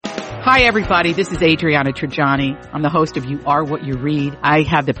Hi, everybody. This is Adriana Trajani. I'm the host of You Are What You Read. I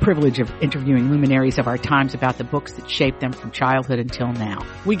have the privilege of interviewing luminaries of our times about the books that shaped them from childhood until now.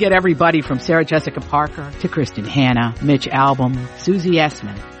 We get everybody from Sarah Jessica Parker to Kristen Hanna, Mitch Albom, Susie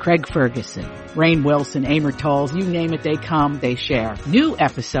Essman, Craig Ferguson, Rainn Wilson, Amor Towles, you name it, they come, they share. New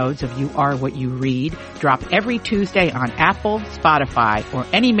episodes of You Are What You Read drop every Tuesday on Apple, Spotify, or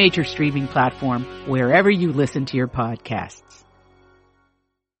any major streaming platform wherever you listen to your podcasts.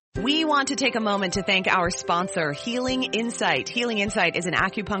 We want to take a moment to thank our sponsor, Healing Insight. Healing Insight is an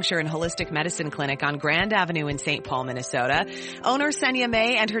acupuncture and holistic medicine clinic on Grand Avenue in St. Paul, Minnesota. Owner Senya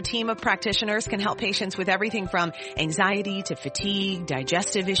May and her team of practitioners can help patients with everything from anxiety to fatigue,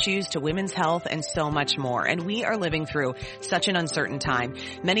 digestive issues to women's health, and so much more. And we are living through such an uncertain time.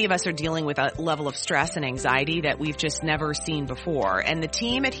 Many of us are dealing with a level of stress and anxiety that we've just never seen before. And the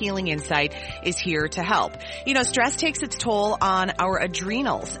team at Healing Insight is here to help. You know, stress takes its toll on our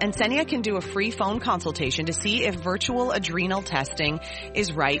adrenals. And Senya can do a free phone consultation to see if virtual adrenal testing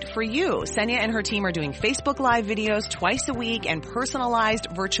is right for you. Senya and her team are doing Facebook Live videos twice a week and personalized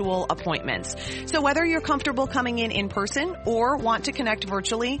virtual appointments. So whether you're comfortable coming in person or want to connect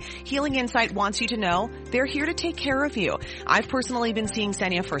virtually, Healing Insight wants you to know they're here to take care of you. I've personally been seeing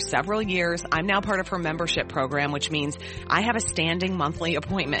Senya for several years. I'm now part of her membership program, which means I have a standing monthly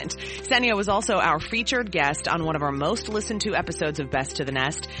appointment. Senya was also our featured guest on one of our most listened to episodes of Best to the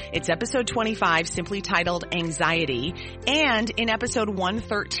Nest. It's episode 25, simply titled Anxiety, and in episode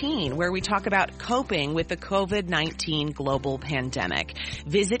 113, where we talk about coping with the COVID-19 global pandemic.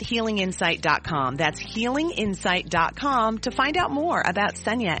 Visit healinginsight.com. That's healinginsight.com to find out more about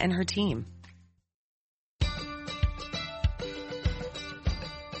Senya and her team.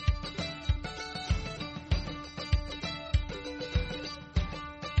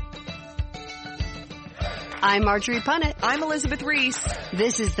 I'm Marjorie Punnett. I'm Elizabeth Reese.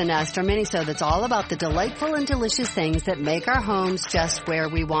 This is The Nest, our mini-show that's all about the delightful and delicious things that make our homes just where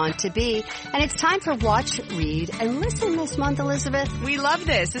we want to be. And it's time for Watch, Read, and Listen this month, Elizabeth. We love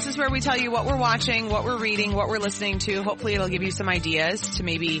this. This is where we tell you what we're watching, what we're reading, what we're listening to. Hopefully it'll give you some ideas to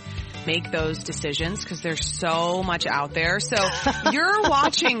maybe make those decisions because there's so much out there. So you're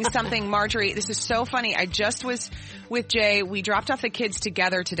watching something, Marjorie. This is so funny. I just was with Jay. We dropped off the kids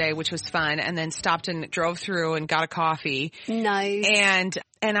together today, which was fun, and then stopped and drove through and got a coffee. Nice.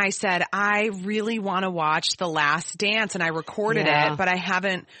 And I said, I really want to watch The Last Dance, and I recorded it, but I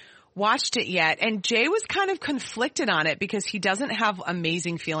haven't watched it yet. And Jay was kind of conflicted on it because he doesn't have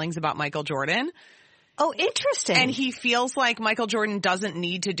amazing feelings about Michael Jordan. Oh, interesting. And he feels like Michael Jordan doesn't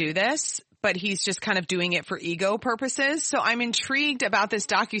need to do this, but he's just kind of doing it for ego purposes. So I'm intrigued about this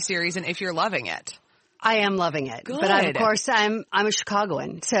docuseries and if you're loving it. I am loving it. Good. But of course I'm a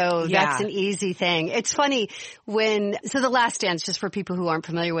Chicagoan, so that's an easy thing. It's funny so The Last Dance, just for people who aren't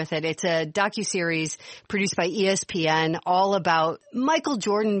familiar with it, it's a docuseries produced by ESPN all about Michael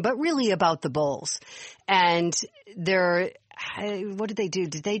Jordan, but really about the Bulls. And what did they do?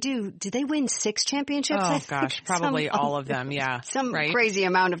 Did they win 6 championships? Oh gosh, probably all of them. Yeah. Some crazy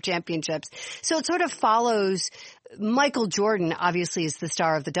amount of championships. So it sort of follows Michael Jordan, obviously, is the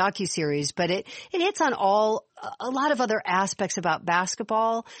star of the docuseries, but it hits on a lot of other aspects about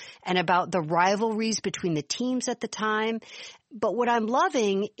basketball and about the rivalries between the teams at the time. But what I'm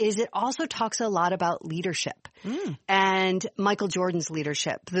loving is it also talks a lot about leadership and Michael Jordan's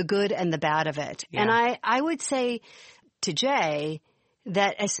leadership, the good and the bad of it. Yeah. And I would say to Jay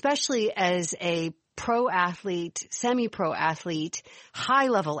that especially as a pro athlete, semi-pro athlete,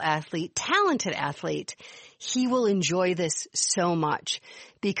 high-level athlete, talented athlete, he will enjoy this so much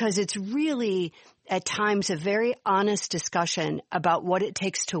because it's really at times a very honest discussion about what it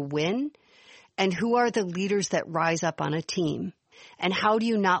takes to win and who are the leaders that rise up on a team. And how do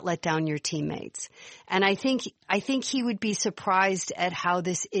you not let down your teammates? And I think he would be surprised at how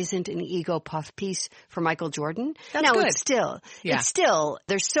this isn't an ego puff piece for Michael Jordan. That's good. It's still,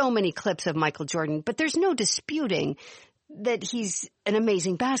 there's so many clips of Michael Jordan, but there's no disputing that he's an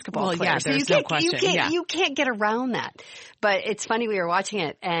amazing basketball player. Yeah, there's no question. You can't get around that. But it's funny, we were watching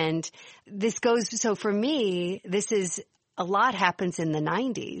it and so for me, this is, a lot happens in the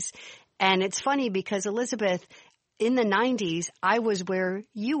 90s. And it's funny because Elizabeth, in the 90s, I was where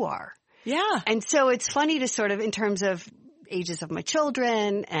you are. Yeah. And so it's funny to sort of, in terms of ages of my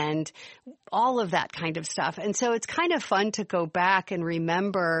children and all of that kind of stuff. And so it's kind of fun to go back and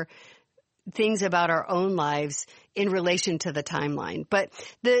remember things about our own lives in relation to the timeline. But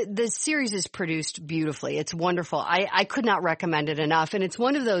the series is produced beautifully. It's wonderful. I could not recommend it enough. And it's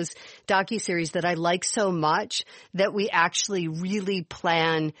one of those docuseries that I like so much that we actually really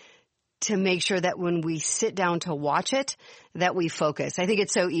plan to make sure that when we sit down to watch it, that we focus. I think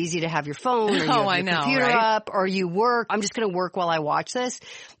it's so easy to have your phone or you Oh, have I your know, computer right? up or you work. I'm just going to work while I watch this.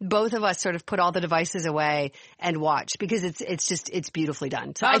 Both of us sort of put all the devices away and watch because it's beautifully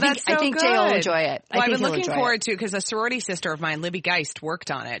done. So Oh, I that's so think Jay will good. enjoy it. Well, I I've think been he'll looking enjoy forward it. to because a sorority sister of mine, Libby Geist, worked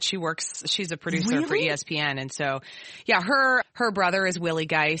on it. She's a producer for ESPN, and so yeah, her brother is Willie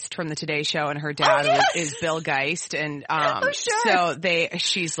Geist from the Today Show, and her dad is Bill Geist, and so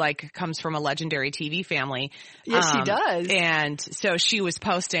she's like comes from a legendary TV family. Yes, she does. And so she was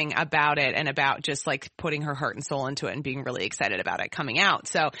posting about it and about just like putting her heart and soul into it and being really excited about it coming out.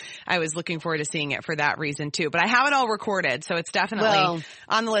 So I was looking forward to seeing it for that reason too. But I have it all recorded, so it's definitely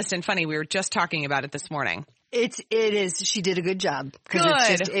on the list. And funny, we were just talking about it this morning. It is. She did a good job. Good.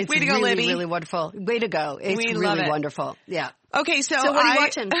 It's Way to go, really, Libby. Really wonderful. Way to go. It's We really love it. wonderful. Yeah. Okay, so what are you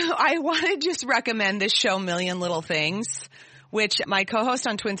watching? I want to just recommend this show, Million Little Things, which my co-host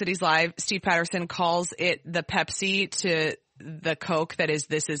on Twin Cities Live, Steve Patterson, calls it the Pepsi to the Coke that is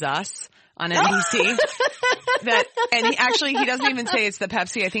This Is Us on NBC. He doesn't even say it's the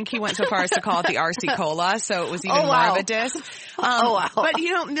Pepsi. I think he went so far as to call it the RC Cola, so it was even more of a diss. Wow. But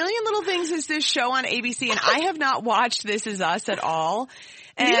Million Little Things is this show on ABC, and I have not watched This Is Us at all.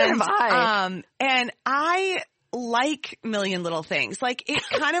 Neither have I. And I like Million Little Things. Like, it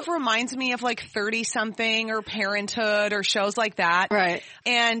kind of reminds me of like 30-something or Parenthood or shows like that. Right.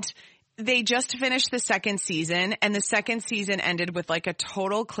 And they just finished the second season, and the second season ended with like a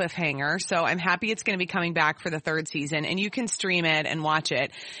total cliffhanger. So I'm happy it's going to be coming back for the third season, and you can stream it and watch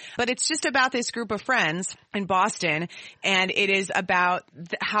it. But it's just about this group of friends in Boston, and it is about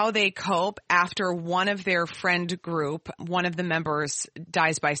how they cope after one of their friend group, one of the members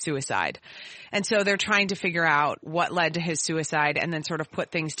dies by suicide. And so they're trying to figure out what led to his suicide and then sort of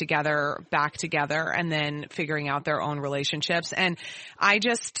put things back together and then figuring out their own relationships. And I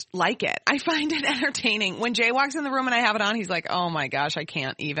just like it. I find it entertaining. When Jay walks in the room and I have it on, he's like, oh my gosh, I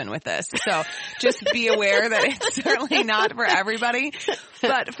can't even with this. So just be aware that it's certainly not for everybody.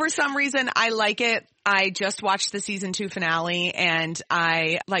 But for some reason, I like it. I just watched the season 2 finale, and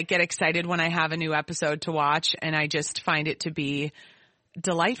I get excited when I have a new episode to watch, and I just find it to be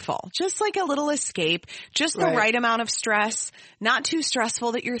delightful. Just like a little escape, just the right amount of stress, not too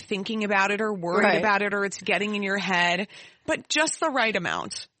stressful that you're thinking about it or worried about it or it's getting in your head, but just the right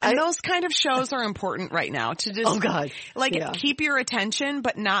amount. And those kind of shows are important right now to just keep your attention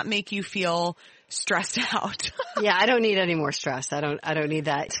but not make you feel stressed out. Yeah, I don't need any more stress. I don't need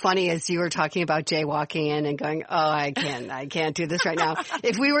that. It's funny as you were talking about Jay walking in and going, "Oh, I can't do this right now."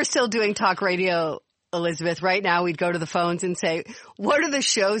 If we were still doing talk radio, Elizabeth, right now we'd go to the phones and say, what are the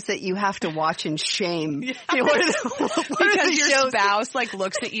shows that you have to watch in shame? Yeah. Because your spouse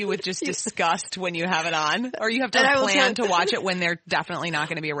looks at you with just disgust when you have it on, or you have to plan to watch it when they're definitely not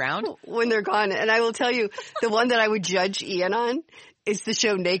going to be around. When they're gone. And I will tell you, the one that I would judge Ian on is the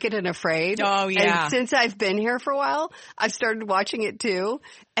show Naked and Afraid. Oh, yeah. And since I've been here for a while, I've started watching it too.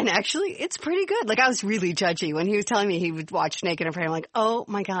 And actually, it's pretty good. I was really judgy when he was telling me he would watch Naked and Afraid. I'm like, oh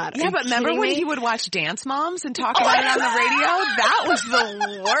my God. Yeah, but remember when he would watch Dance Moms and talk about it on the radio? That was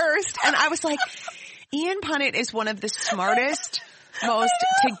the worst. And I was like, Ian Punnett is one of the smartest, most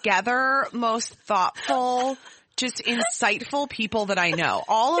together, most thoughtful, just insightful people that I know.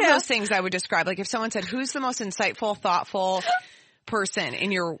 All of those things I would describe. If someone said, who's the most insightful, thoughtful person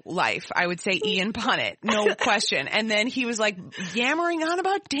in your life, I would say Ian Punnett, no question. And then he was yammering on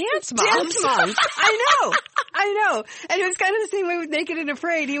about Dance Moms. Dance Moms. I know. And it was kind of the same way with Naked and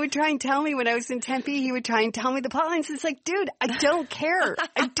Afraid. He would try and tell me when I was in Tempe, he would try and tell me the plot lines. It's dude, I don't care.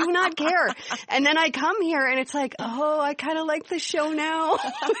 I do not care. And then I come here and it's I kind of like the show now.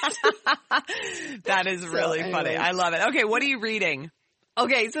 That is really funny. I love it. Okay, what are you reading?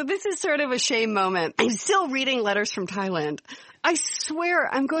 Okay, so this is sort of a shame moment. I'm still reading Letters from Thailand. I swear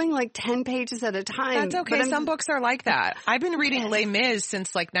I'm going 10 pages at a time. That's okay. Some books are like that. I've been reading Les Mis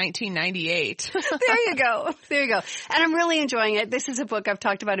since 1998. There you go. And I'm really enjoying it. This is a book, I've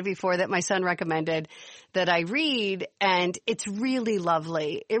talked about it before, that my son recommended that I read, and it's really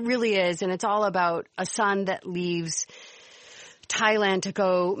lovely. It really is. And it's all about a son that leaves Thailand to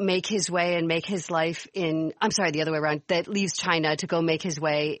go make his way and make his life the other way around, that leaves China to go make his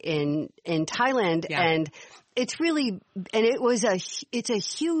way in Thailand. Yeah. And it's really, and it's a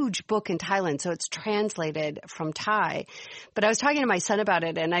huge book in Thailand, so it's translated from Thai. But I was talking to my son about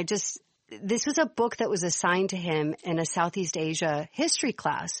it, and this was a book that was assigned to him in a Southeast Asia history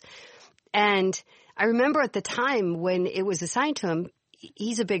class. And I remember at the time when it was assigned to him,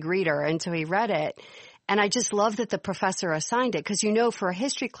 he's a big reader, and so he read it. And I just love that the professor assigned it, because for a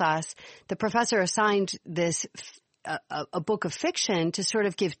history class, the professor assigned this a book of fiction to sort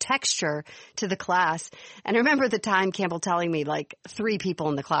of give texture to the class. And I remember at the time Campbell telling me like 3 people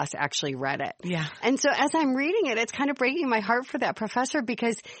in the class actually read it. Yeah. And so as I'm reading it, it's kind of breaking my heart for that professor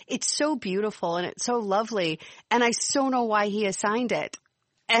because it's so beautiful and it's so lovely. And I so know why he assigned it.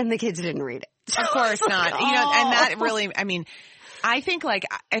 And the kids didn't read it. Of course not. You know, and that really, I mean, I think like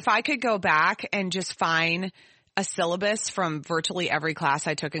if I could go back and just find a syllabus from virtually every class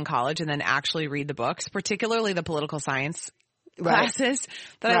I took in college and then actually read the books, particularly the political science classes,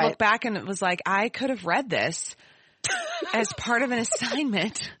 that I look back and it was like, I could have read this as part of an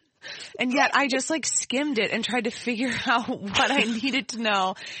assignment. And yet I just like skimmed it and tried to figure out what I needed to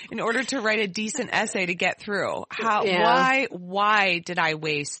know in order to write a decent essay to get through. Why did I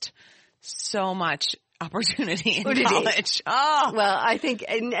waste so much opportunity in college? Oh, well, I think,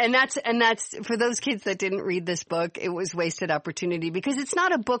 and that's for those kids that didn't read this book, it was wasted opportunity because it's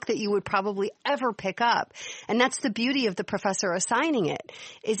not a book that you would probably ever pick up. And that's the beauty of the professor assigning it,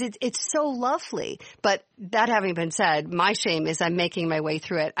 is it's so lovely. But that having been said, my shame is I'm making my way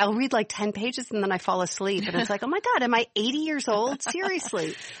through it. I'll read like 10 pages and then I fall asleep and it's like, oh my God, am I 80 years old?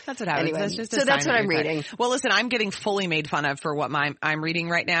 Seriously. That's what happens. Anyway, that's just so that's what I'm reading. Well, listen, I'm getting fully made fun of for what I'm reading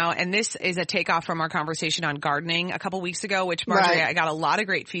right now. And this is a takeoff from our conversation on gardening a couple weeks ago, which Marjorie, I got a lot of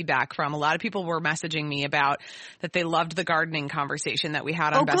great feedback from. A lot of people were messaging me about that they loved the gardening conversation that we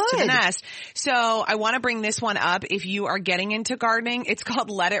had on Best to the Nest. So I want to bring this one up. If you are getting into gardening, it's called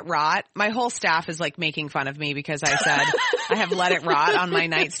Let It Rot. My whole staff is like making fun of me because I said I have Let It Rot on my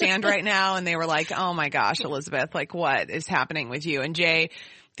nightstand right now. And they were like, oh my gosh, Elizabeth, like what is happening with you? And Jay,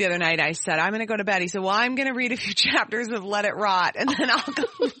 the other night I said, I'm going to go to bed. He said, well, I'm going to read a few chapters of Let It Rot and then I'll go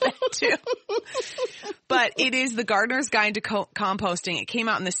to bed too. But it is The Gardener's Guide to Composting. It came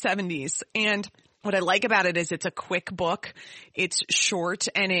out in the 70s. And what I like about it is it's a quick book. It's short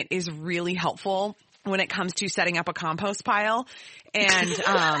and it is really helpful when it comes to setting up a compost pile. And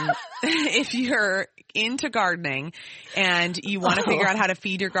if you're into gardening and you want to figure out how to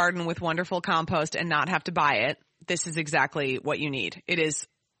feed your garden with wonderful compost and not have to buy it, this is exactly what you need. It is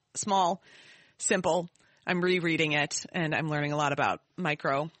small, simple. I'm rereading it and I'm learning a lot about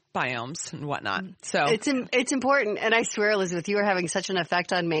microbiomes and whatnot. So it's important. And I swear, Elizabeth, you are having such an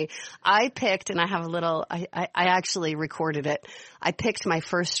effect on me. I picked, and I have a little, I actually recorded it. I picked my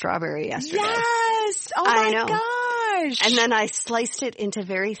first strawberry yesterday. Yes. Oh my gosh. And then I sliced it into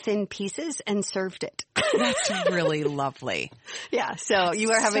very thin pieces and served it. That's really lovely. Yeah. So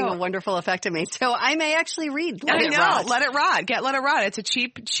you are having a wonderful effect on me. So I may actually read Let It Rot. Let It Rot. Get Let It Rot. It's a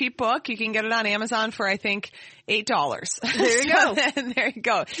cheap book. You can get it on Amazon for, I think, $8. There you go. There you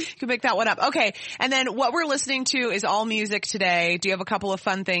go. You can pick that one up. Okay. And then what we're listening to is all music today. Do you have a couple of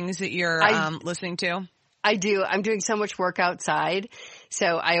fun things that you're listening to? I do. I'm doing so much work outside. So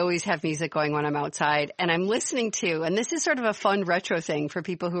I always have music going when I'm outside. And I'm listening to, and this is sort of a fun retro thing for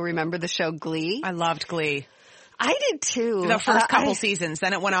people who remember the show Glee. I loved Glee. I did too. The first couple seasons.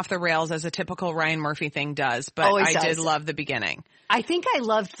 Then it went off the rails as a typical Ryan Murphy thing does. But I did love the beginning. I think I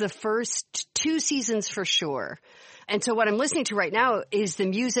loved the first 2 seasons for sure. And so what I'm listening to right now is the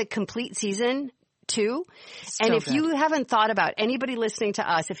music complete season 2. And if you haven't thought about, anybody listening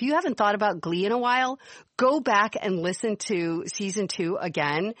to us, if you haven't thought about Glee in a while, go back and listen to season 2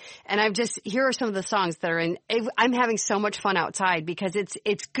 again. And here are some of the songs that are in. I'm having so much fun outside because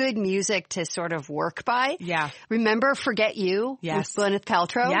it's good music to sort of work by. Yeah. Remember Forget You with Gwyneth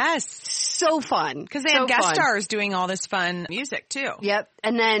Paltrow? Yes. So fun. Because they have guest stars doing all this fun music too. Yep.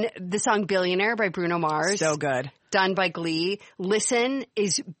 And then the song Billionaire by Bruno Mars. So good. Done by Glee. Listen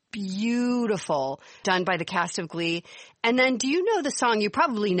is beautiful, done by the cast of Glee. And then do you know the song? You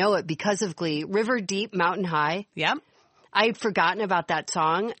probably know it because of Glee, River Deep, Mountain High. Yep. I had forgotten about that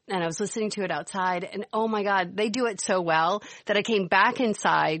song and I was listening to it outside and oh my God, they do it so well that I came back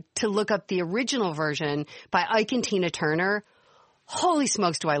inside to look up the original version by Ike and Tina Turner. Holy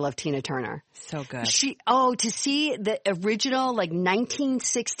smokes, do I love Tina Turner. So good. To see the original like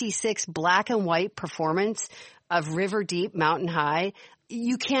 1966 black and white performance of River Deep, Mountain High,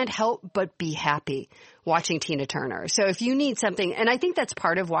 you can't help but be happy watching Tina Turner. So if you need something, and I think that's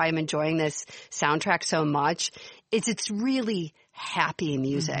part of why I'm enjoying this soundtrack so much, is it's really happy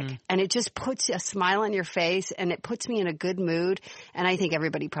music. And it just puts a smile on your face and it puts me in a good mood. And I think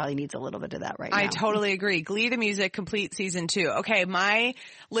everybody probably needs a little bit of that right now. I totally agree. Glee the Music, complete season 2. Okay, my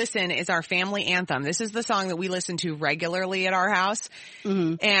listen is our family anthem. This is the song that we listen to regularly at our house.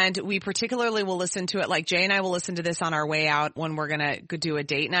 And we particularly will listen to it, like Jay and I will listen to this on our way out when we're going to do a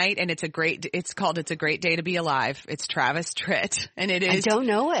date night. And it's called It's a Great Day to Be Alive. It's Travis Tritt. And it is. I don't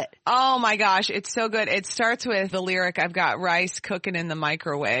know it. Oh my gosh, it's so good. It starts with the lyric, I've got rice, cooking in the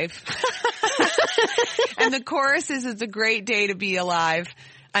microwave. And the chorus is, it's a great day to be alive.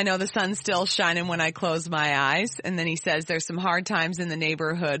 I know the sun's still shining when I close my eyes. And then he says, there's some hard times in the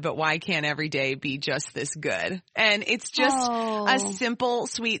neighborhood, but why can't every day be just this good? And it's just a simple,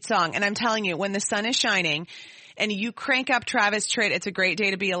 sweet song. And I'm telling you, when the sun is shining and you crank up Travis Tritt, It's a Great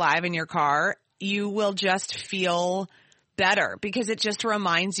Day to Be Alive in your car, you will just feel better because it just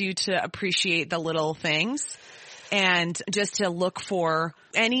reminds you to appreciate the little things. And just to look for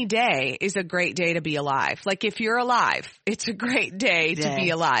any day is a great day to be alive. Like if you're alive, it's a great day to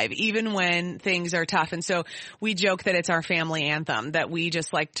be alive, even when things are tough. And so we joke that it's our family anthem, that we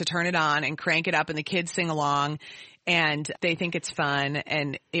just like to turn it on and crank it up and the kids sing along and they think it's fun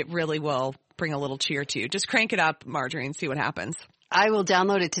and it really will bring a little cheer to you. Just crank it up, Marjorie, and see what happens. I will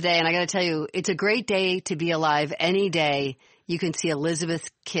download it today, and I got to tell you, it's a great day to be alive any day. You can see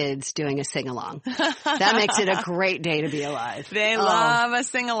Elizabeth's kids doing a sing-along. That makes it a great day to be alive. They love a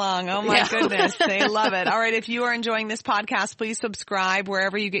sing-along. Oh, my goodness. They love it. All right. If you are enjoying this podcast, please subscribe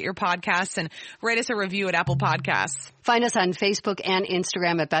wherever you get your podcasts and rate us a review at Apple Podcasts. Find us on Facebook and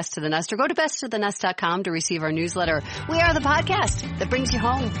Instagram at Best of the Nest, or go to bestofthenest.com to receive our newsletter. We are the podcast that brings you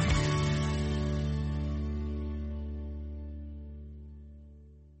home.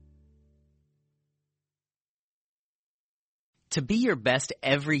 To be your best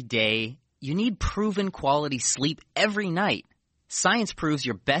every day, you need proven quality sleep every night. Science proves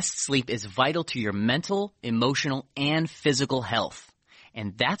your best sleep is vital to your mental, emotional, and physical health.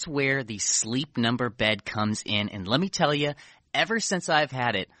 And that's where the Sleep Number bed comes in. And let me tell you, ever since I've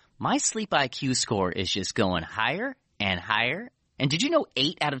had it, my sleep IQ score is just going higher and higher. And did you know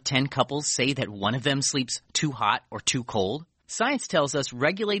 8 out of 10 couples say that one of them sleeps too hot or too cold? Science tells us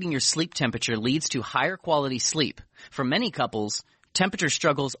regulating your sleep temperature leads to higher quality sleep. For many couples, temperature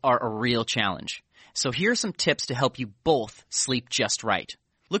struggles are a real challenge. So here are some tips to help you both sleep just right.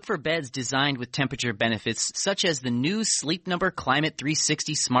 Look for beds designed with temperature benefits such as the new Sleep Number Climate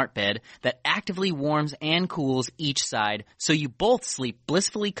 360 Smart Bed that actively warms and cools each side so you both sleep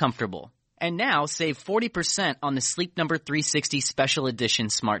blissfully comfortable. And now save 40% on the Sleep Number 360 Special Edition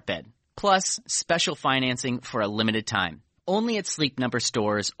Smart Bed. Plus special financing for a limited time. Only at Sleep Number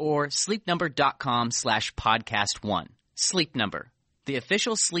stores or sleepnumber.com/podcast1. Sleep Number, the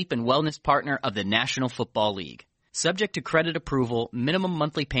official sleep and wellness partner of the National Football League. Subject to credit approval, minimum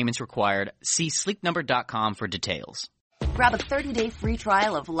monthly payments required. See sleepnumber.com for details. Grab a 30-day free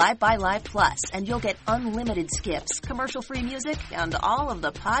trial of Live by Live Plus, and you'll get unlimited skips, commercial-free music, and all of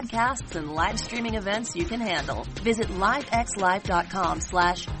the podcasts and live streaming events you can handle. Visit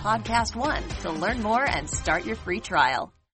livexlive.com/podcast1 to learn more and start your free trial.